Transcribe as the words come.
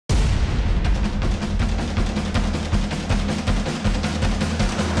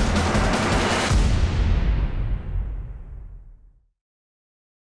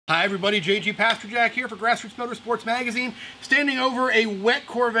Hi everybody, JG Pasterjack here for Grassroots Motorsports Magazine, standing over a wet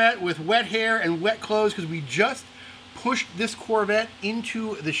Corvette with wet hair and wet clothes because we just pushed this Corvette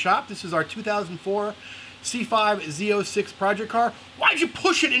into the shop. This is our 2004 C5 Z06 project car. Why'd you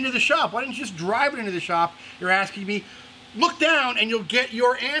push it into the shop? Why didn't you just drive it into the shop? You're asking me. Look down and you'll get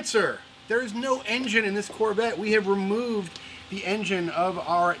your answer. There is no engine in this Corvette. We have removed the engine of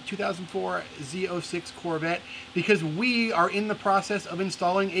our 2004 Z06 Corvette because we are in the process of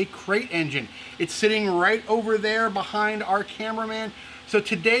installing a crate engine. It's sitting right over there behind our cameraman. So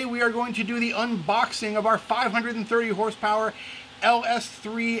today we are going to do the unboxing of our 530 horsepower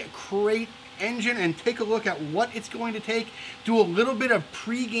LS3 crate engine and take a look at what it's going to take, do a little bit of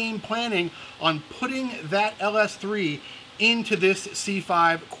pre-game planning on putting that LS3 into this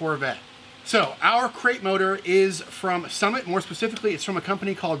C5 Corvette. So our crate motor is from Summit. More specifically, it's from a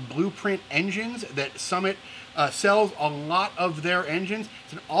company called BluePrint Engines that Summit sells a lot of their engines.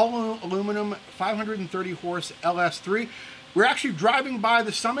 It's an all aluminum 530 horse LS3. We're actually driving by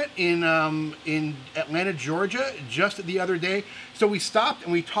the Summit in Atlanta, Georgia just the other day. So we stopped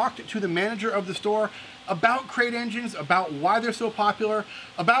and we talked to the manager of the store about crate engines, about why they're so popular,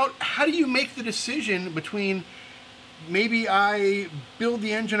 about how do you make the decision between maybe I build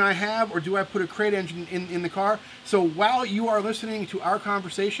the engine I have or do I put a crate engine in the car. So while you are listening to our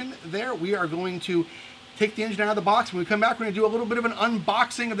conversation there, we are going to take the engine out of the box. When we come back, we're going to do a little bit of an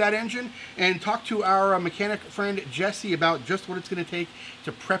unboxing of that engine and talk to our mechanic friend Jesse about just what it's going to take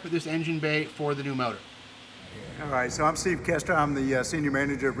to prep this engine bay for the new motor. All right, so I'm Steve Kester. I'm the Senior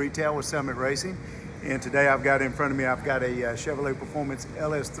Manager of Retail with Summit Racing. And today I've got in front of me, I've got a Chevrolet Performance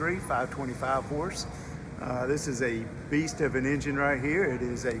LS3 525 horse. This is a beast of an engine right here. It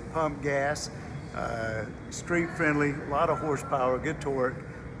is a pump gas, street friendly, a lot of horsepower, good torque,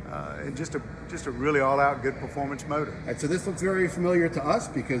 and just a really all-out good performance motor. Right, so this looks very familiar to us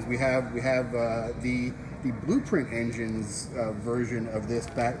because we have the BluePrint Engines version of this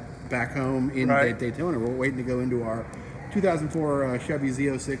back home in Daytona. We're waiting to go into our 2004 Chevy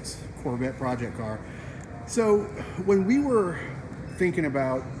Z06 Corvette project car. So when we were thinking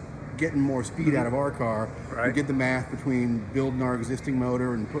about getting more speed out of our car, we did the math between building our existing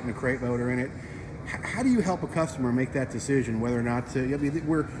motor and putting a crate motor in it. How do you help a customer make that decision whether or not to? I mean,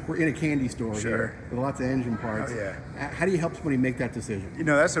 we're in a candy store here with lots of engine parts. How do you help somebody make that decision? You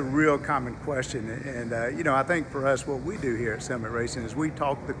know, that's a real common question, and you know, I think for us, what we do here at Summit Racing is we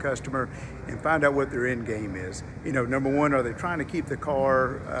talk to the customer and find out what their end game is. You know, number one, are they trying to keep the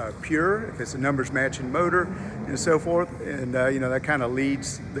car pure, if it's a numbers matching motor, and so forth, and you know, that kind of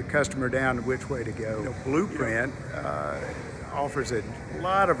leads the customer down to which way to go. You know, BluePrint offers a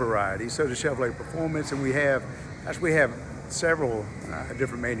lot of variety. So does Chevrolet Performance, and we have several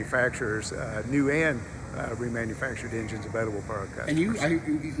different manufacturers, new and remanufactured engines available for our customers. And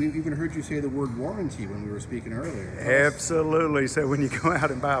I even heard you say the word warranty when we were speaking earlier. Absolutely. So when you go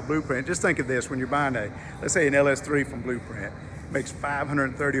out and buy a BluePrint, just think of this: when you're buying let's say an LS3 from BluePrint, makes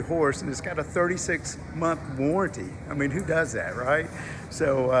 530 horse and it's got a 36-month warranty. I mean, who does that, right?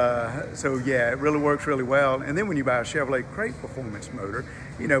 So, so yeah, it really works really well. And then when you buy a Chevrolet crate performance motor,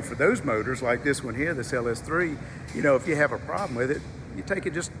 you know, for those motors like this one here, this LS3, you know, if you have a problem with it, you take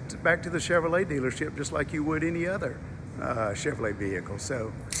it just back to the Chevrolet dealership, just like you would any other Chevrolet vehicle.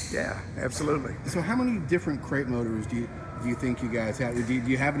 So, yeah, absolutely. So, how many different crate motors do you think you guys have? Do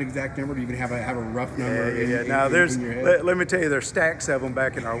you have an exact number? Do you even have a rough number in your head? Let me tell you, there's stacks of them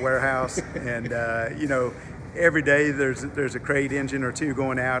back in our warehouse, and you know, every day there's a crate engine or two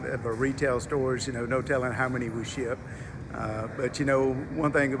going out of our retail stores. You know, no telling how many we ship. But you know,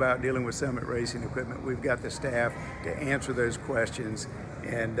 one thing about dealing with Summit Racing equipment, we've got the staff to answer those questions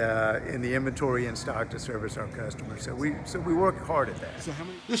and in the inventory in stock to service our customers. So we work hard at that.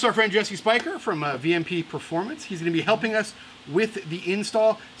 This is our friend Jesse Spiker from VMP Performance. He's going to be helping us with the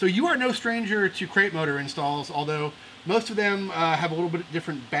install. So you are no stranger to crate motor installs, although most of them have a little bit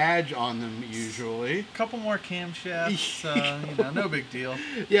different badge on them usually. A couple more camshafts, you know, no big deal.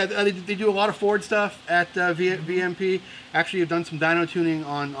 Yeah, they do a lot of Ford stuff at VMP. Actually, have done some dyno tuning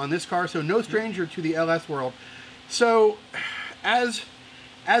on this car, so no stranger to the LS world. So, as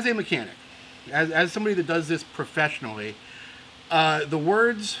a mechanic, as somebody that does this professionally, the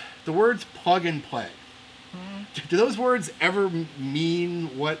words plug and play. Do those words ever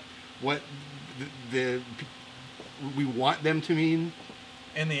mean what we want them to mean?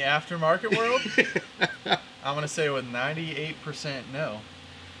 In the aftermarket world, I'm going to say with 98% no.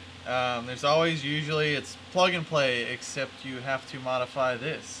 There's always usually it's plug and play, except you have to modify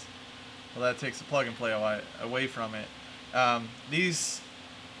this. Well, that takes the plug and play away from it. These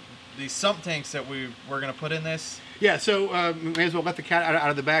these sump tanks that we're going to put in this. Yeah, so may as well let the cat out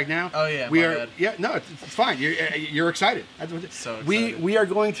of the bag now. Oh yeah, we my are. bad. Yeah, no, it's fine. You're excited. So excited. We are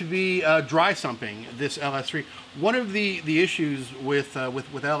going to be dry sumping this LS3. One of the issues with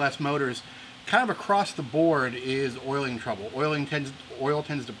LS motors, kind of across the board, is oiling trouble. Oil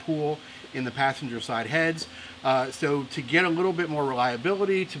tends to pool in the passenger side heads. So to get a little bit more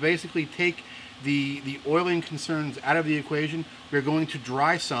reliability, to basically take the oiling concerns out of the equation, we're going to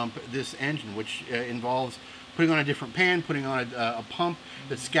dry sump this engine, which involves putting on a different pan, putting on a pump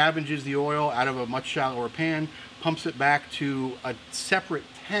that scavenges the oil out of a much shallower pan, pumps it back to a separate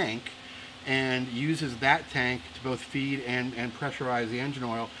tank, and uses that tank to both feed and pressurize the engine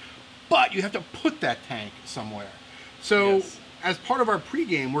oil. But you have to put that tank somewhere. So Yes. as part of our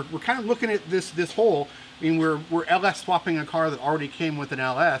pregame, we're kind of looking at this whole. I mean, we're LS swapping a car that already came with an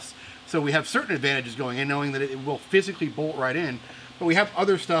LS, so we have certain advantages going in, knowing that it will physically bolt right in. But we have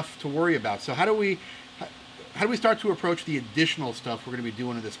other stuff to worry about. So how do we start to approach the additional stuff we're going to be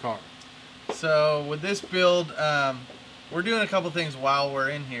doing to this car? So with this build, we're doing a couple things while we're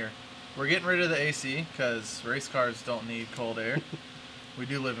in here. We're getting rid of the AC because race cars don't need cold air. We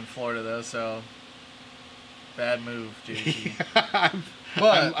do live in Florida though, so bad move, JT.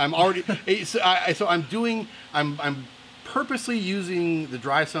 But I'm already I'm purposely using the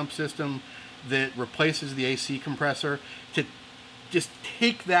dry sump system that replaces the AC compressor to just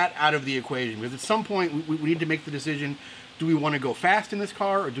take that out of the equation, because at some point we need to make the decision: do we want to go fast in this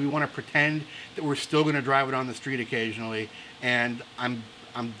car, or do we want to pretend that we're still going to drive it on the street occasionally? And I'm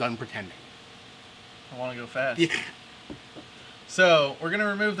done pretending. I want to go fast. Yeah. So we're gonna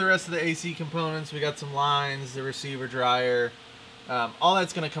remove the rest of the AC components. We got some lines, the receiver dryer, all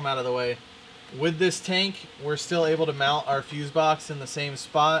that's gonna come out of the way. With this tank, we're still able to mount our fuse box in the same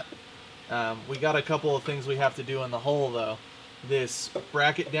spot. We got a couple of things we have to do in the hole though. This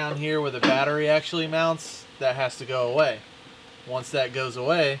bracket down here where the battery actually mounts, that has to go away. Once that goes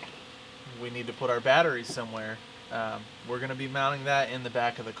away, we need to put our batteries somewhere. We're gonna be mounting that in the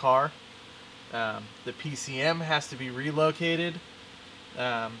back of the car. The PCM has to be relocated.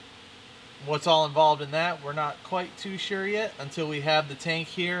 What's all involved in that, we're not quite too sure yet until we have the tank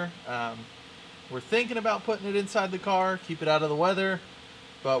here. We're thinking about putting it inside the car, keep it out of the weather,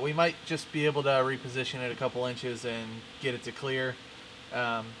 but we might just be able to reposition it a couple inches and get it to clear.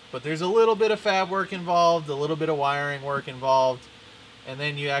 But there's a little bit of fab work involved, a little bit of wiring work involved, and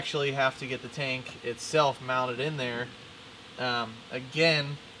then you actually have to get the tank itself mounted in there.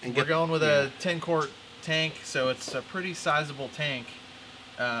 Again, we're going with a 10-quart tank, so it's a pretty sizable tank.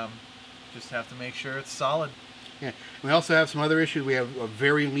 Just have to make sure it's solid. Yeah. We also have some other issues. We have a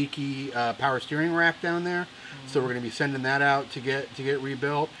very leaky power steering rack down there, so we're going to be sending that out to get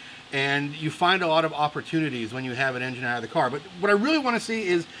rebuilt. And you find a lot of opportunities when you have an engine out of the car. But what I really want to see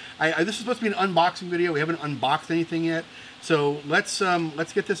is, this is supposed to be an unboxing video. We haven't unboxed anything yet, so let's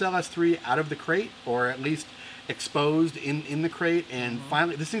get this LS3 out of the crate, or at least exposed in the crate. And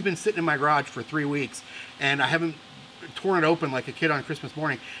finally, this thing's been sitting in my garage for 3 weeks, and I haven't torn it open like a kid on Christmas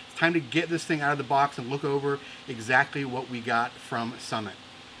morning. It's time to get this thing out of the box and look over exactly what we got from Summit.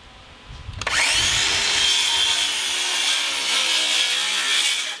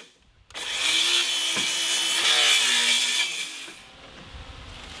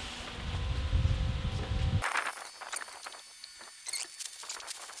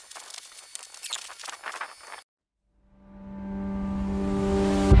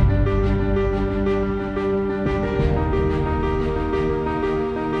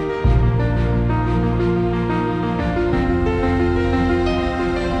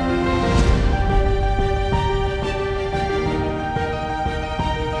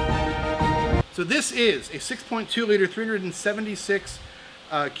 So this is a 6.2 liter, 376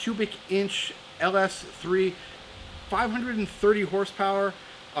 cubic inch LS3, 530 horsepower,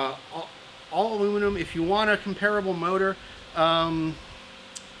 all aluminum. If you want a comparable motor, 5th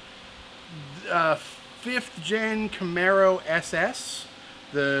gen Camaro SS,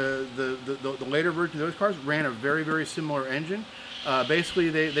 the later version of those cars, ran a very, very similar engine.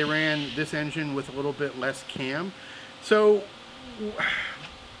 Basically, they ran this engine with a little bit less cam. So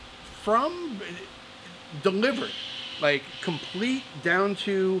from delivered, like complete down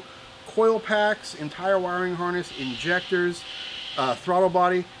to coil packs, entire wiring harness, injectors, throttle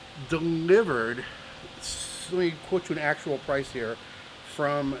body, delivered. Let me quote you an actual price here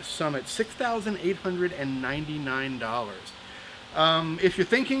from Summit: $6,899. If you're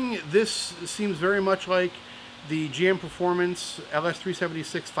thinking this seems very much like the GM Performance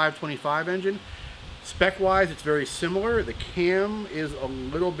LS376 525 engine, spec-wise, it's very similar. The cam is a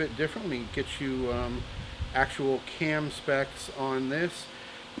little bit different. Let me get you actual cam specs on this.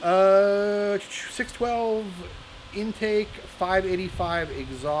 612 intake, 585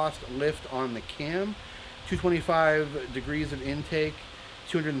 exhaust lift on the cam, 225 degrees of intake,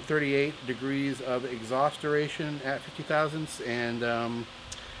 238 degrees of exhaust duration at 50 thousandths, and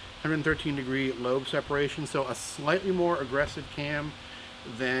 113 degree lobe separation. So a slightly more aggressive cam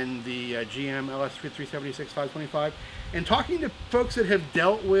than the GM LS3 376 525. And talking to folks that have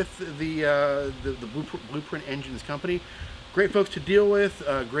dealt with the BluePrint Engines company, great folks to deal with,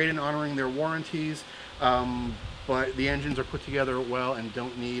 great in honoring their warranties, but the engines are put together well and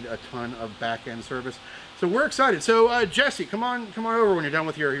don't need a ton of back-end service. So we're excited. So Jesse, come on over when you're done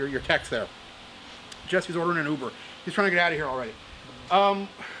with your text there. Jesse's ordering an Uber. He's trying to get out of here already.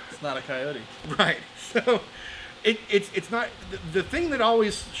 It's not a Coyote. Right. So it's not, the thing that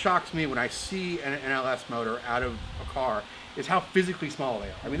always shocks me when I see an LS motor out of a car is how physically small they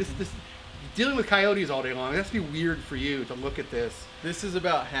are. I mean, this dealing with Coyotes all day long, it has to be weird for you to look at this. This is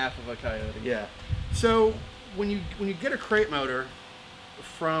about half of a Coyote. Yeah. So when you get a crate motor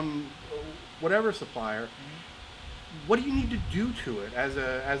from whatever supplier, what do you need to do to it as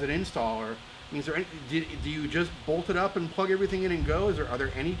an installer? I mean, do you just bolt it up and plug everything in and go? Are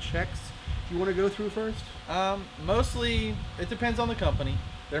there any checks you want to go through first? Mostly, it depends on the company.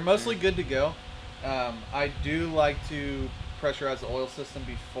 They're mostly good to go. I do like to pressurize the oil system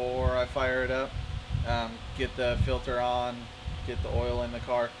before I fire it up. Get the filter on, get the oil in the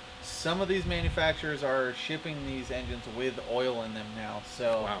car. Some of these manufacturers are shipping these engines with oil in them now,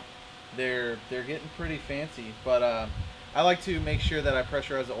 so wow. They're getting pretty fancy. But I like to make sure that I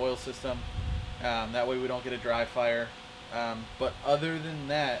pressurize the oil system. That way we don't get a dry fire. But other than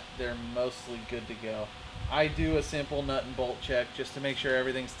that, they're mostly good to go. I do a simple nut and bolt check just to make sure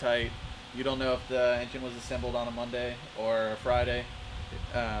everything's tight. You don't know if the engine was assembled on a Monday or a Friday.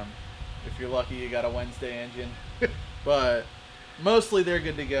 If you're lucky, you got a Wednesday engine. But mostly they're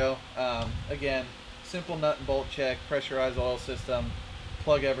good to go. Again, simple nut and bolt check, pressurized oil system,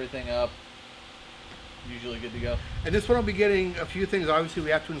 plug everything up. Usually good to go. And this one will be getting a few things. Obviously,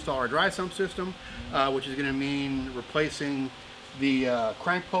 we have to install our dry sump system, which is going to mean replacing the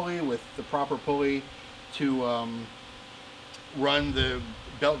crank pulley with the proper pulley to run the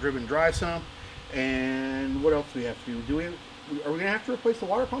belt-driven dry sump. And what else do we have to do? Are we going to have to replace the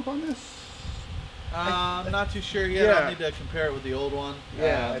water pump on this? I'm not too sure yet. I'll need to compare it with the old one.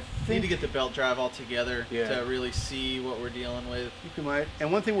 Yeah, need to get the belt drive all together to really see what we're dealing with. You might. And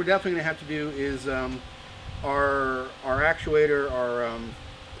one thing we're definitely going to have to do is our actuator, our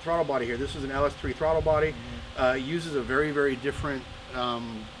throttle body here. This is an LS3 throttle body. Uses a very, very different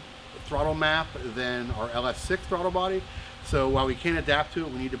throttle map than our LS6 throttle body. So while we can adapt to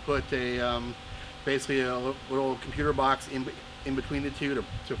it, we need to put a basically a little computer box in between the two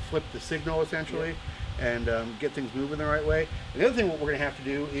to flip the signal essentially, and get things moving the right way. And the other thing what we're going to have to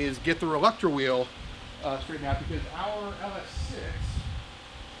do is get the reluctor wheel straightened out, because our LS6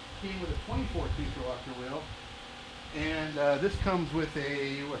 came with a 24-tooth reluctor wheel, and this comes with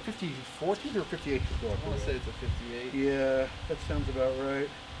a 54-tooth or 58-tooth reluctor wheel? I want to say it's a 58. Yeah, that sounds about right.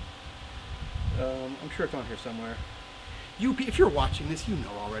 I'm sure it's on here somewhere. If you're watching this, you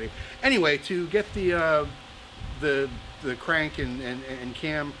know already. Anyway, to get the crank and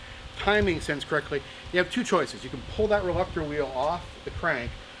cam timing sense correctly, you have two choices. You can pull that reluctor wheel off the crank,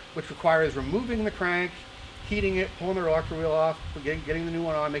 which requires removing the crank, heating it, pulling the reluctor wheel off, getting the new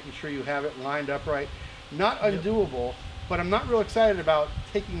one on, making sure you have it lined up right. Not undoable, but I'm not real excited about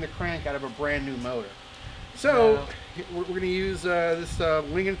taking the crank out of a brand new motor. So we're going to use this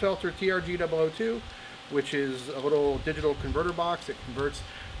Lingenfelter TRG002, which is a little digital converter box that converts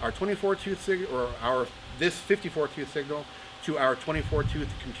our 24-tooth signal, or this 54-tooth signal, to our 24-tooth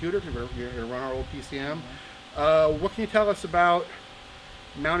computer. We're going to run our old PCM. What can you tell us about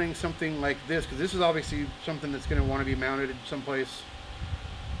mounting something like this? Because this is obviously something that's going to want to be mounted someplace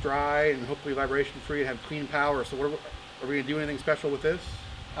dry and hopefully vibration-free and have clean power. So are we going to do anything special with this?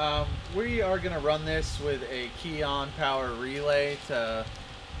 We are going to run this with a key-on power relay to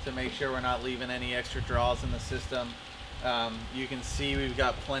make sure we're not leaving any extra draws in the system. You can see we've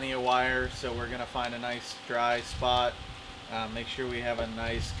got plenty of wire, so we're going to find a nice dry spot. Make sure we have a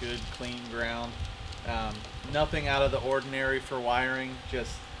nice, good, clean ground. Nothing out of the ordinary for wiring.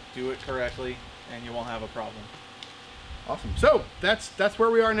 Just do it correctly, and you won't have a problem. Awesome. So that's where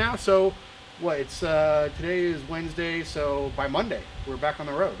we are now. So what? It's today is Wednesday, so by Monday we're back on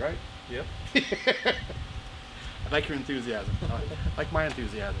the road, right? Yep. I like your enthusiasm. I like my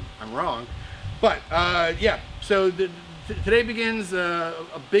enthusiasm. I'm wrong, but yeah. So today begins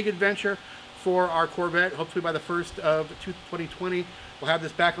a big adventure for our Corvette. Hopefully by the 1st of 2020, we'll have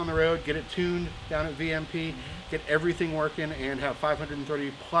this back on the road, get it tuned down at VMP, get everything working, and have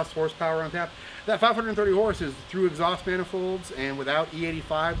 530 plus horsepower on tap. That 530 horse is through exhaust manifolds and without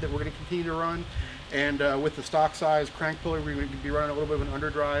E85 that we're going to continue to run. And with the stock size crank pulley, we're going to be running a little bit of an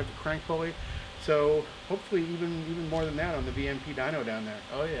underdrive crank pulley. So hopefully even more than that on the VMP dyno down there.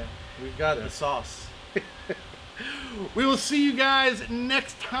 Oh yeah, we've got the sauce. We will see you guys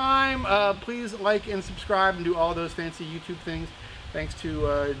next time. Please like and subscribe and do all those fancy YouTube things. Thanks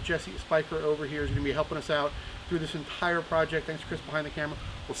to Jesse Spiker over here, who's going to be helping us out through this entire project. Thanks to Chris behind the camera.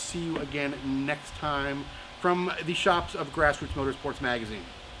 We'll see you again next time from the shops of Grassroots Motorsports Magazine.